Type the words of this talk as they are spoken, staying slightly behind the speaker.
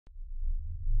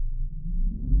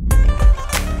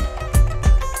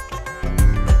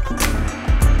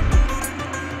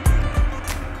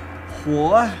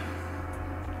火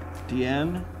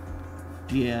Dian,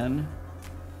 Dian,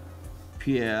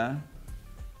 Pierre,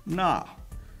 Na.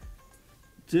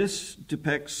 This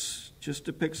just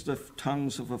depicts the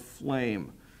tongues of a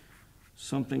flame.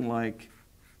 Something like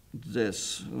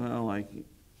this. Well,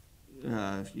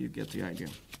 you get the idea.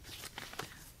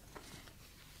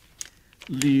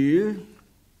 Liu.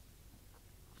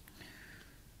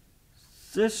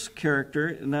 This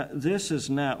character, this is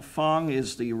not, Fang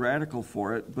is the radical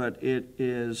for it, but it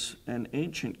is an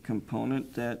ancient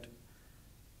component that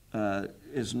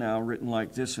is now written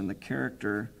like this in the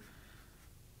character.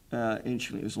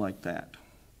 Anciently it was like that.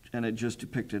 And it just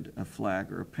depicted a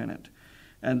flag or a pennant.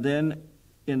 And then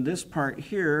in this part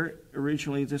here,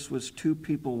 originally this was two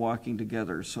people walking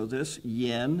together. So this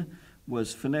yen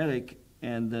was phonetic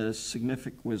and the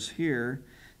significant was here.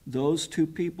 Those two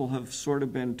people have sort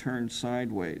of been turned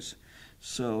sideways.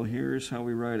 So here's how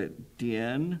we write it.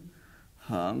 Dian,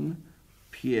 Hung,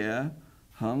 Pierre,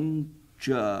 Hung,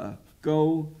 Ja,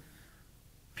 Go,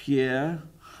 Pierre,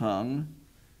 Hung,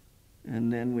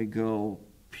 and then we go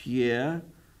Pierre,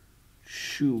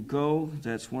 Shu, Go,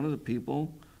 that's one of the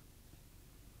people.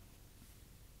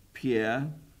 Pierre,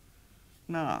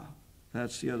 Na,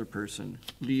 that's the other person.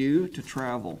 Liu, to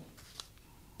travel.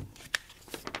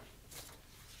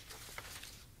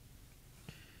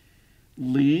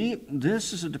 Li,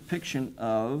 this is a depiction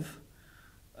of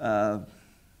a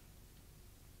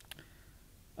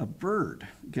bird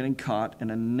getting caught in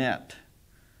a net.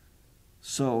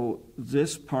 So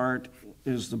this part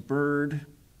is the bird.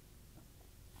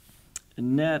 A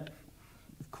net,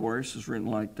 of course, is written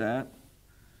like that.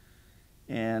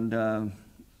 And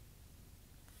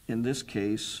in this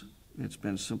case, it's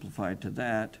been simplified to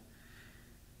that.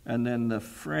 And then the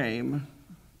frame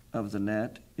of the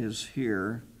net is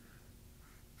here.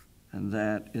 And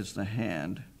that is the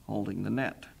hand holding the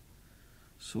net.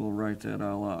 So we'll write that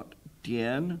all out.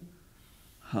 Dian,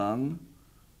 Hung,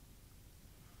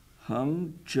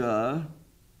 Hung Ja,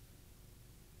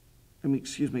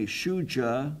 Shu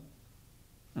Ja,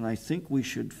 and I think we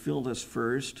should fill this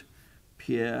first.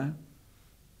 Pierre,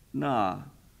 Na,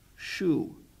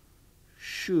 Shu,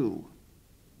 Shu.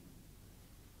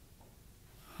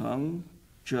 Hung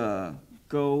Ja,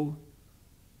 Go,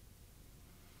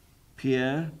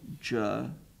 Pierre, Ja,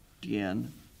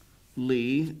 Dian,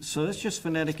 Li. So that's just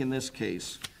phonetic in this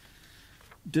case.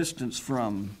 Distance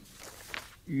from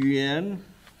Yuan.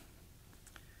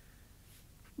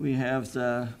 We have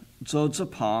the Zhou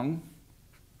Zipang.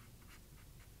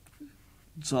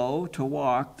 Zhou, to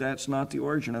walk, that's not the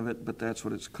origin of it, but that's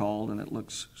what it's called, and it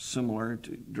looks similar.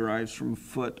 It derives from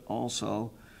foot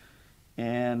also.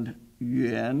 And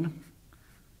Yuan,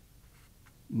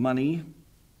 money.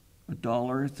 A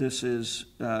dollar. This is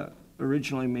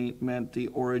originally meant the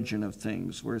origin of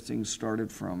things, where things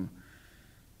started from.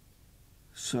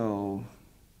 So,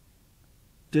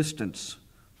 distance.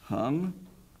 Hung,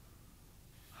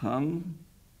 Hung,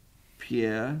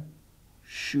 Pierre,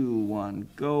 Shu Wan,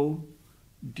 Go,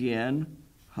 Dian,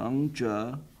 Hung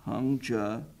Ja,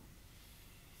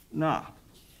 Na,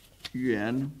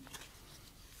 Yuan.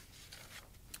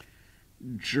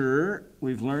 Zhi,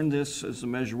 we've learned this as a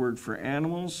measure word for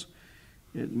animals.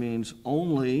 It means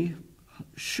only.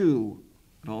 Shu,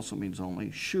 it also means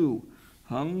only. Shu,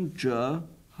 Hung, Ja,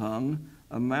 Hung,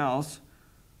 a mouth.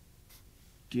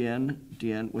 Dian,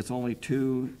 Dian, with only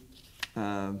two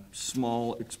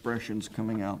small expressions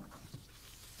coming out.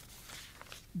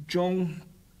 Zhong,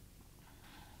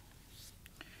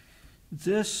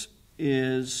 this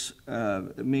is,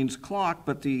 it means clock,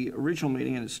 but the original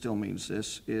meaning, and it still means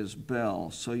this, is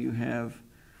bell. So you have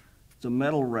the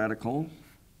metal radical,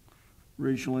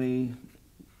 originally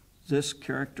this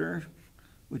character,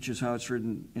 which is how it's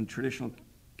written in traditional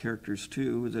characters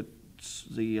too, that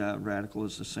the radical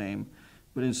is the same,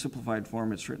 but in simplified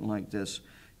form it's written like this.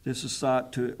 This is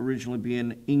thought to originally be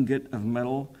an ingot of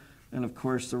metal, and of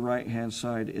course the right-hand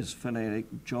side is phonetic,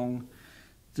 zhong.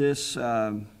 This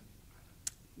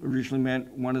originally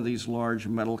meant one of these large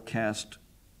metal cast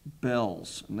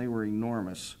bells, and they were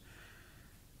enormous.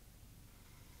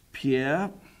 Pierre,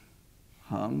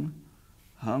 Hung,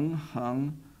 Hung,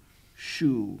 Hung,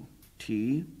 Shu,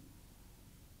 Ti,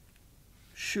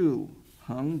 Shu,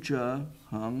 Hung, Ja,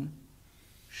 Hung,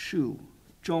 Shu,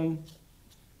 Zhong.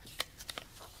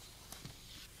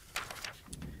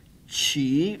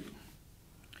 Qi.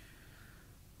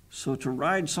 So to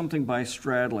ride something by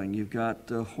straddling, you've got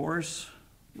the horse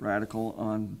radical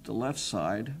on the left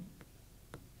side,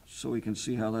 so we can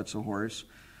see how that's a horse.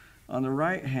 On the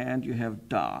right hand, you have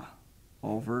da,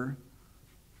 over,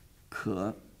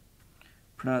 ke,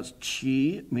 pronounced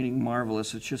qi, meaning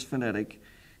marvelous. It's just phonetic.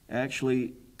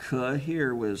 Actually, K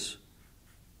here was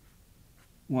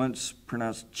once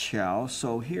pronounced chow,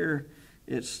 so here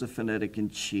it's the phonetic in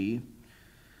chi.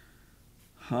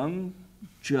 Hung,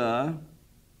 ja,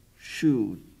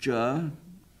 shu, ja,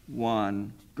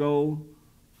 wan, go,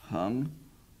 hung,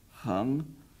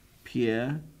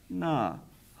 pie, na,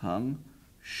 hung,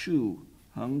 shu,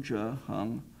 hung, ja,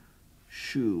 hung,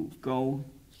 shu, go,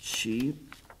 qi.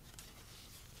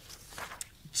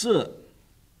 Zi,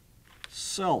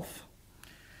 self.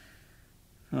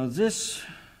 Now this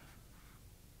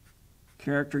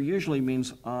character usually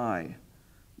means eye,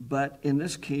 but in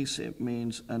this case it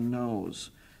means a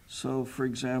nose. So for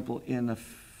example, in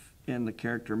the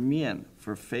character mian,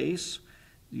 for face,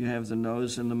 you have the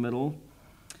nose in the middle.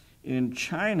 In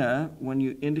China, when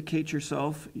you indicate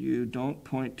yourself, you don't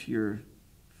point to your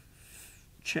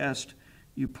chest,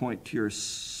 you point to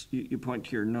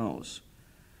your nose.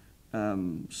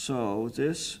 So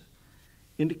this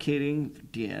indicating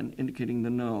dian, indicating the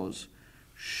nose.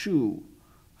 Shu,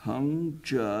 hung,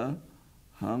 zhe,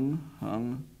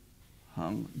 hung,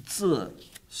 zi,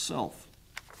 self.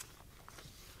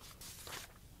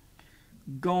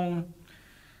 Gong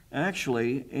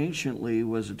actually, anciently,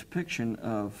 was a depiction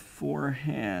of four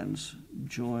hands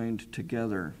joined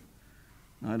together.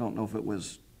 I don't know if it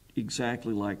was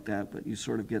exactly like that, but you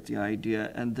sort of get the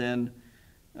idea. And then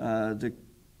the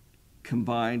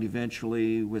combined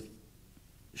eventually with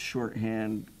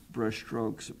shorthand brush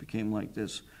strokes, it became like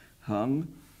this. Hung,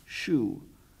 shu,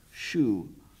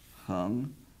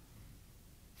 hung,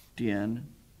 dian,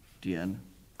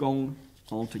 gong,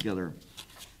 all together.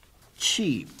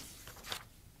 Qi.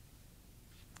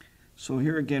 So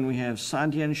here again we have san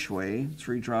dian shui,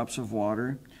 3 drops of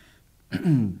water.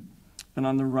 And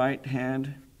on the right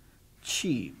hand,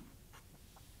 qi,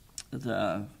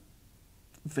 the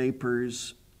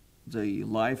vapors, the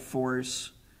life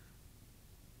force,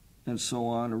 and so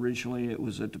on. Originally it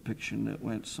was a depiction that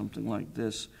went something like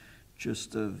this,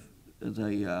 just the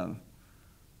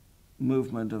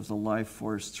movement of the life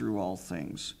force through all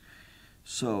things.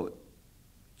 So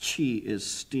qi is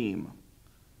steam,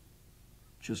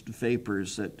 just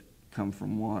vapors that come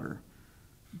from water.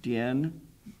 Dian,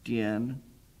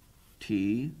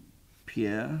 ti,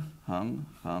 pie, hung,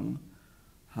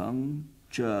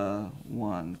 zhe,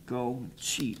 wan, go,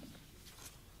 qi.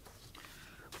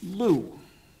 Lu.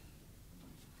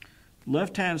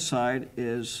 Left-hand side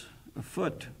is a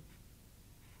foot.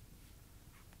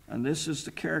 And this is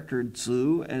the character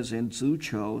zu, as in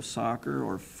zucho, soccer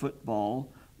or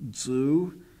football,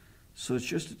 zu. So it's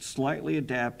just slightly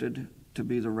adapted to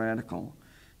be the radical.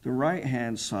 The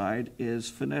right-hand side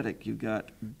is phonetic. You've got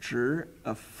zhi,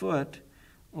 a foot,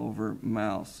 over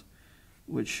mouth,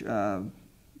 which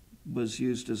was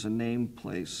used as a name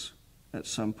place at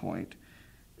some point,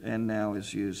 and now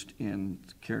is used in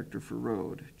the character for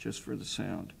road, just for the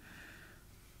sound.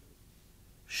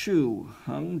 Shu,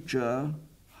 hung, zhe,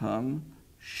 hung,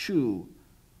 shu,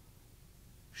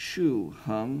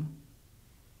 hung,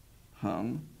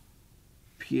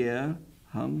 pie,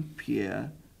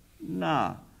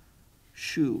 na,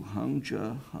 shu, hung,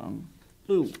 zhe, hung,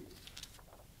 lu.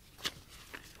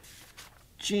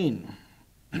 Jin.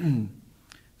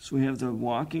 So we have the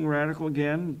walking radical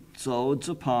again, zhou,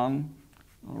 zipang.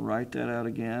 I'll write that out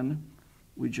again.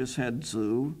 We just had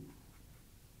zu.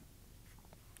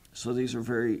 So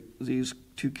these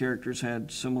two characters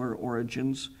had similar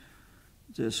origins.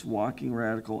 This walking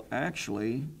radical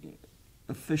actually,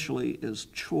 officially, is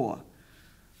chua,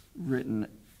 written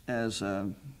as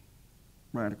a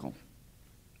radical,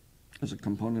 as a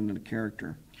component of the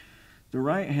character. The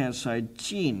right-hand side,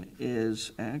 jin,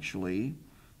 is actually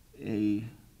a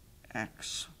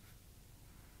axe.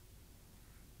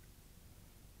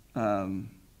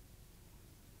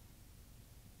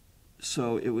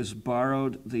 So it was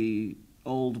borrowed, the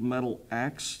old metal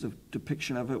axe, the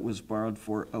depiction of it was borrowed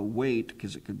for a weight,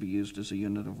 because it could be used as a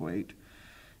unit of weight.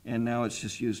 And now it's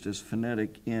just used as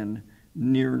phonetic in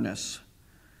nearness.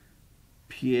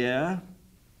 Pie,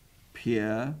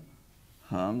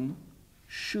 hung,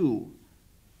 shu,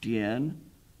 dian,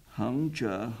 hung,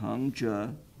 zhe,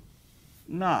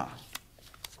 na,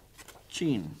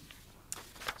 jin.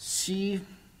 Si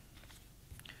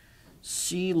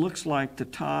looks like the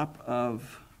top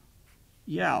of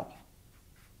yao.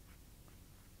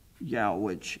 Yao,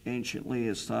 which anciently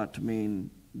is thought to mean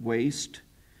waist,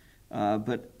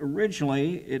 but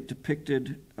originally it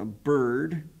depicted a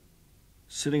bird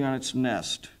sitting on its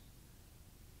nest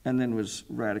and then was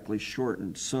radically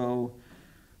shortened. So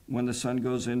when the sun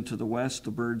goes into the west,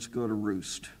 the birds go to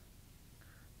roost.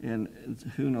 And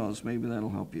who knows, maybe that'll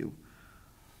help you.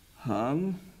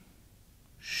 Hung,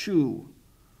 shu,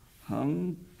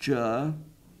 hung, zhe,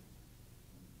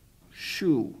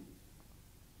 shu.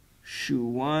 Shu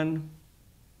one,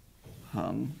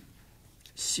 hung,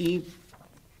 xi.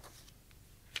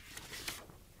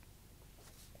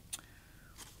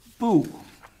 Bu,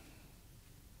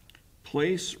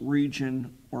 place,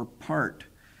 region, or part.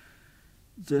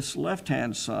 This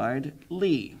left-hand side,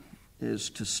 li, is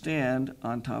to stand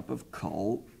on top of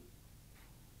ko,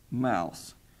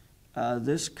 mouth.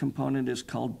 This component is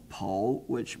called po,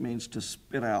 which means to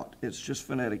spit out. It's just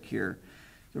phonetic here.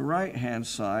 The right-hand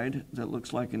side, that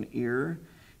looks like an ear,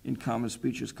 in common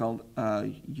speech is called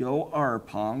yo ar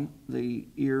pong, the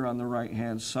ear on the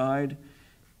right-hand side.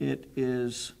 It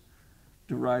is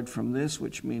derived from this,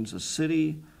 which means a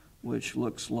city, which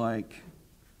looks like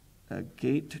a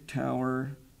gate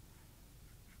tower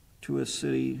to a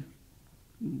city.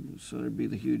 So there'd be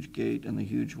the huge gate and the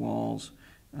huge walls,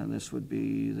 and this would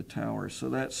be the tower. So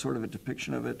that's sort of a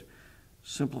depiction of it,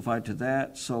 simplified to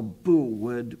that. So Bu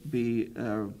would be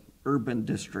an urban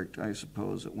district, I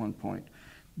suppose, at one point.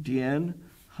 Dian,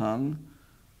 hung,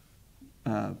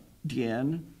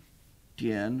 dian,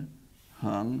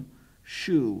 hung,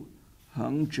 shu,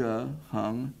 hung zhe,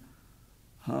 hung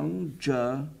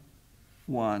zhe,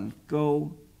 wan,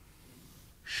 go,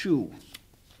 shu,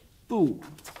 bu.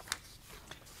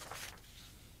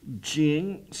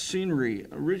 Jing, scenery.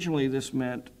 Originally this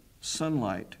meant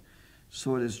sunlight,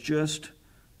 so it is just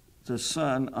the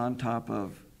sun on top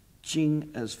of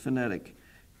Jing as phonetic.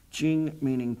 Jing,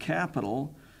 meaning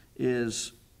capital,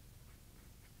 is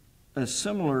a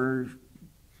similar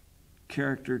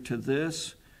character to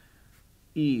this.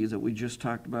 Yi that we just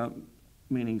talked about,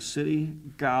 meaning city.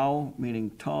 Gao,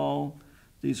 meaning tall.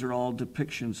 These are all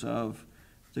depictions of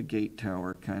the gate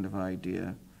tower kind of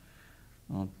idea.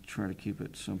 I'll try to keep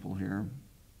it simple here.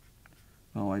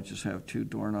 Oh, I just have two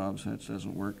doorknobs. That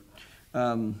doesn't work.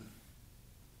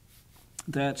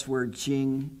 That's where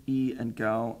Jing, Yi, and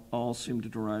Gao all seem to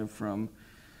derive from.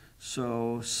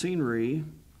 So scenery,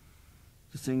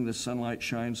 the thing the sunlight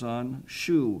shines on.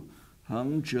 Shu,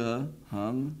 hung, zhe,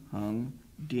 hung,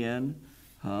 dian,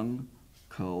 hung,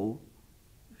 ko.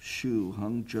 Shu,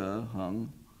 hung, zhe,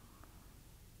 hung.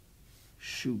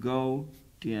 Shu, go,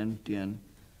 dian,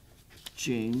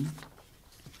 Jing,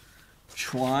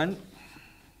 Chuan.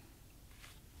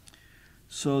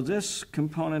 So this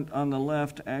component on the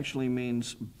left actually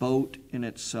means boat in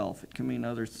itself. It can mean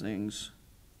other things,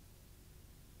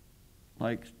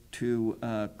 like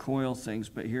to coil things,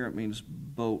 but here it means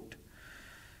boat.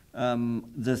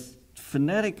 The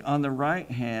phonetic on the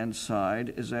right-hand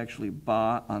side is actually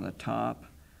ba on the top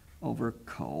over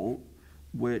ko,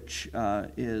 which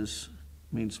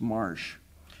means marsh.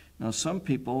 Now some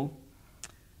people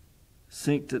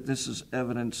think that this is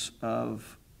evidence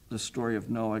of the story of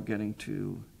Noah getting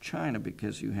to China,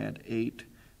 because you had 8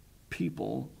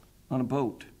 people on a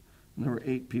boat, and there were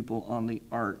 8 people on the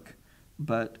ark.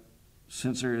 But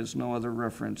since there is no other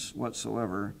reference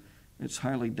whatsoever, it's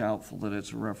highly doubtful that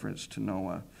it's a reference to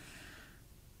Noah.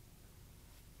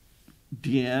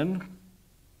 Dian,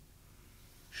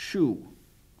 shu,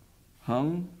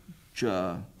 hung,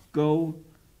 zhe, go,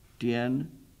 dian,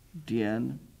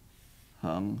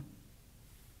 hung,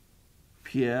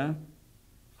 Pie,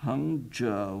 hung,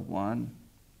 zhe, wan,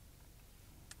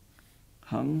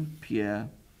 hung, pie,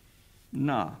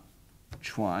 na,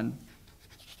 chuan.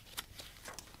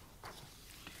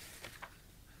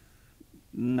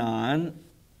 Nan.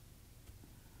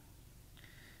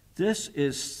 This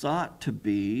is thought to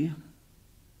be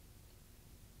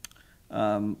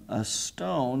a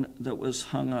stone that was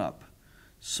hung up.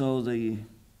 So the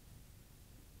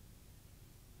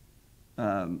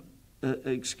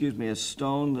a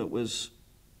stone that was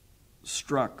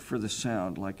struck for the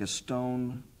sound, like a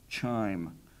stone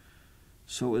chime.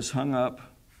 So it was hung up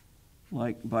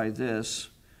like by this.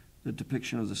 The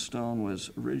depiction of the stone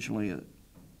was originally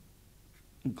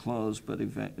enclosed,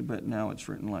 but now it's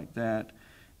written like that.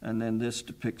 And then this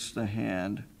depicts the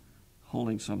hand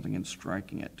holding something and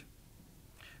striking it.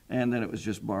 And then it was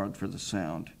just borrowed for the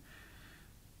sound.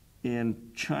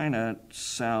 In China,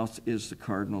 south is the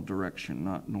cardinal direction,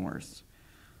 not north.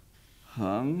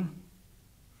 Hung,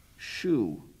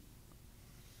 shu,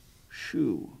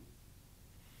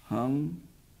 hung,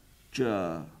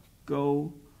 zhe,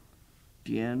 go,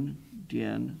 dian,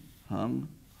 hung,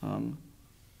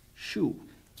 shu.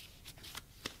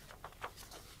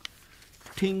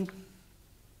 Ting.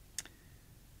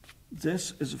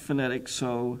 This is a phonetic,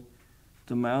 so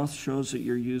the mouth shows that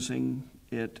you're using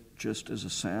it just as a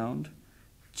sound.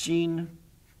 Jin,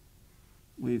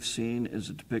 we've seen, is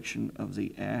a depiction of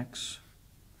the axe.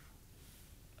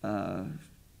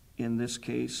 In this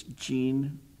case,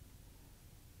 Jin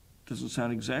doesn't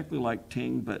sound exactly like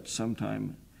ting, but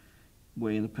sometimes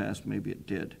way in the past, maybe it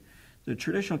did. The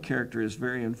traditional character is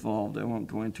very involved. I won't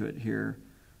go into it here,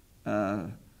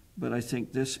 but I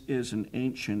think this is an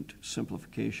ancient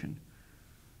simplification.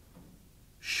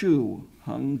 Shu,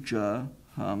 hung, ja,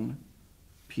 hung,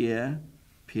 pie,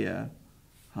 pie,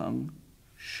 hung,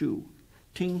 shu.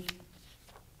 Ting.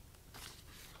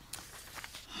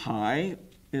 Hai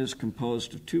is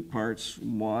composed of two parts,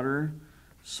 water,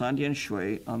 sandian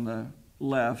shui on the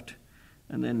left,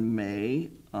 and then mei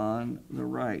on the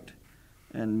right.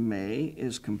 And mei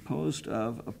is composed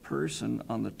of a person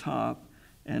on the top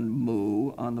and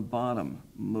mu on the bottom.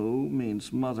 Mu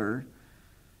means mother.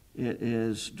 It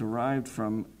is derived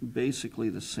from basically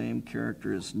the same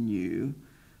character as nu,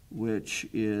 which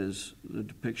is the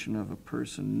depiction of a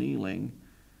person kneeling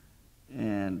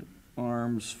and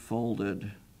arms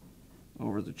folded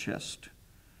over the chest.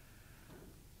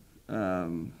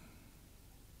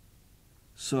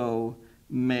 So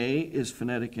mei is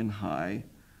phonetic in Hai.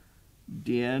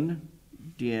 Dien,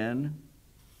 dien,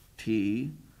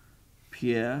 ti,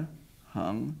 pie,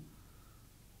 hung,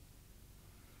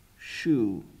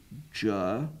 shu,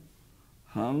 ja,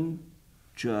 hung,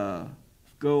 ja,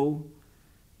 go.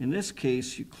 In this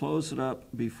case, you close it up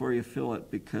before you fill it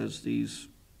because these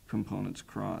components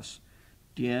cross.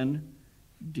 Dien,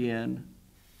 dien,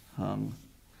 hung,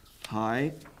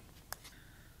 hai.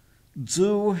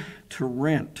 Zu, to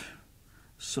rent.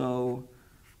 So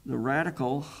the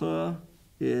radical h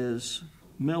is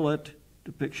millet,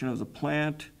 depiction of the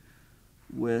plant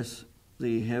with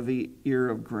the heavy ear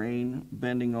of grain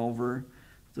bending over.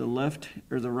 The left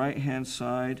or the right hand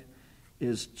side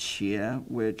is chia,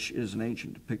 which is an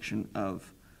ancient depiction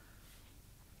of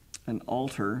an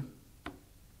altar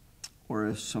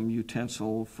or some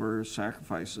utensil for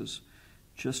sacrifices,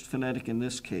 just phonetic in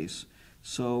this case.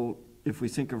 So if we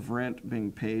think of rent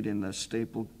being paid in the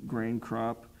staple grain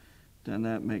crop, then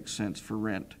that makes sense for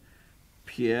rent.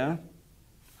 Pie,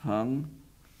 hung,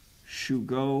 shu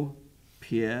go,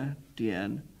 pie,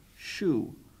 dien,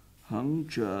 shu, hung,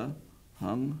 ja,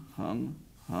 hung, hung,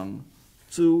 hung,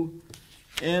 zu.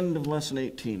 End of lesson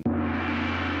 18.